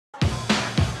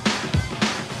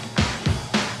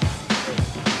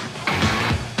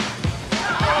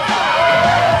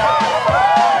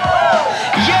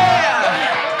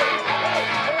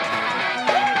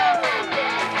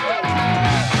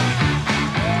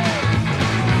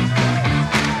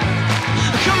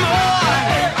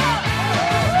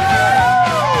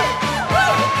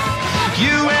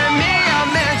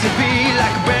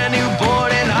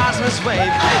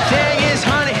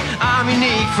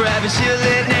forever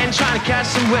chilling and trying to catch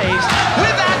some waves.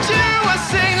 Without you, I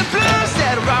sing the blues,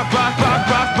 instead of rock, rock, rock,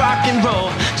 rock, rock and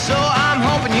roll. So I'm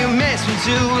hoping you miss me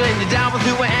too, and you're down with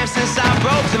who I am since I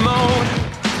broke the mold.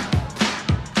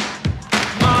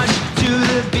 March to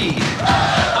the beat,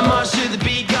 I march to the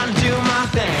beat, gonna do my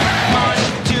thing. March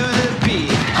to the beat,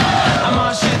 I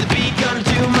march to the beat, gonna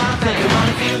do my thing. I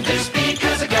wanna feel this beat,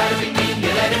 cause I gotta be me.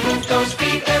 You let it move those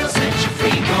feet, it'll set you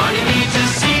free. Come on, you need to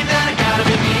see that I gotta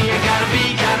be me. I gotta be,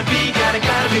 gotta be,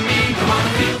 gotta be me. Come on,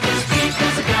 feel this beat,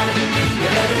 cause I gotta be me. You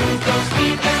let it move those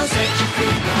feet, it'll set you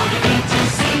free. Come on, you need to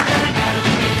see that I gotta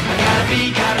be me. I gotta be,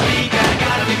 gotta be,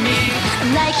 gotta be me.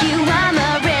 Like you, I'm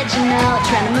original,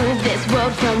 trying to move this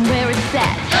world from where it's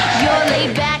at. You're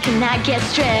laid back and I get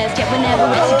stressed, yet whenever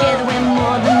we're together we're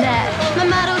more than that. My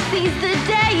motto sees the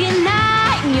day and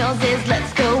night, and yours is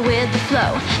let's go with the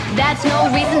flow. That's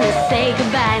no reason to say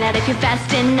goodbye, not if you're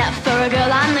fast enough for a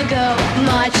girl on the go.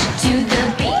 March to the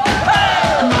beat,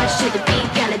 I march to the beat,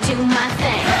 gonna do my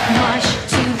thing. March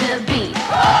to the beat,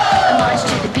 I march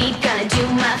to the beat, gonna do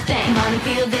my thing. Come on and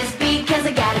feel this beat, cause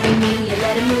I gotta be me. You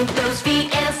let it move those feet,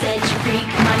 it'll set you free.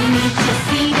 Come on, you need to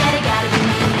see that I gotta be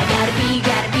me. I gotta be,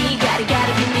 gotta be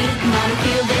me. Come on and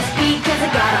feel this beat, cause I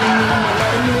gotta be me. You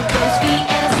let it move those feet,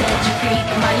 it'll set you free.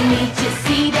 Come on, you need to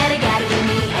see that I gotta be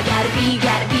me. I gotta be,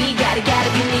 gotta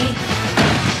be me.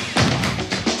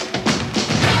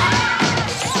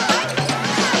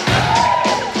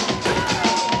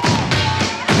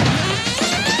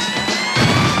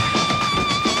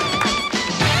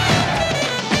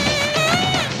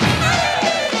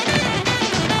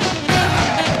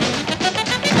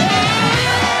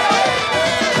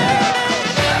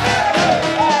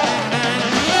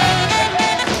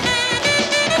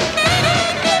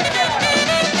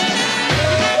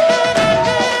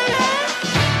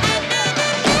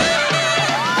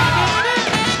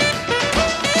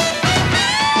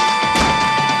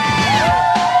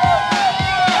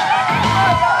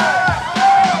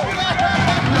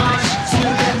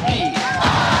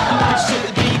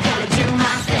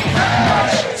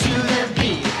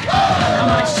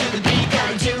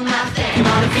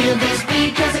 Feel this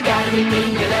beat, cause I gotta be me.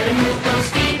 You let it move those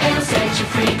feet, it'll set you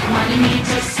free. Come on, you need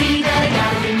to see that I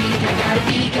gotta be me. I gotta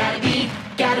be,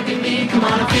 gotta be me. Come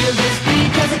on and feel this beat,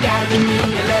 cause I gotta be me.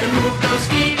 You let it move those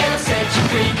feet, it'll set you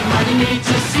free. Come on, you need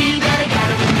to see that I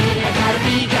gotta be me. I gotta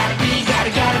be, gotta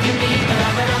be me.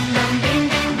 Ba-dum-dum, ding,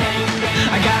 ding, ding, ding.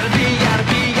 I gotta be, gotta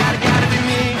be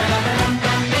me.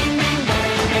 Ba-dum-dum, ding, ding,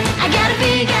 ding, ding. I gotta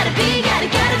be, gotta be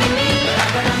me.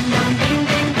 Ba-dum-dum, ding,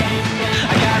 ding, ding, ding.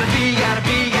 I gotta be,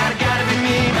 gotta be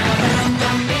me.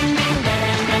 Ba-dum-dum, ding, ding,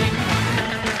 ding, ding.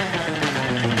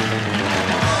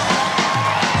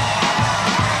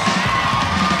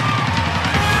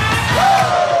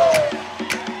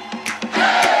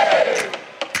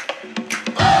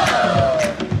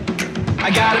 I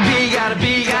gotta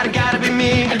be, gotta be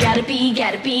me. I gotta be,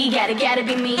 gotta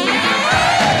be me. I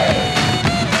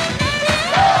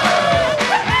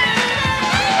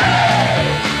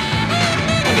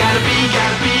gotta be,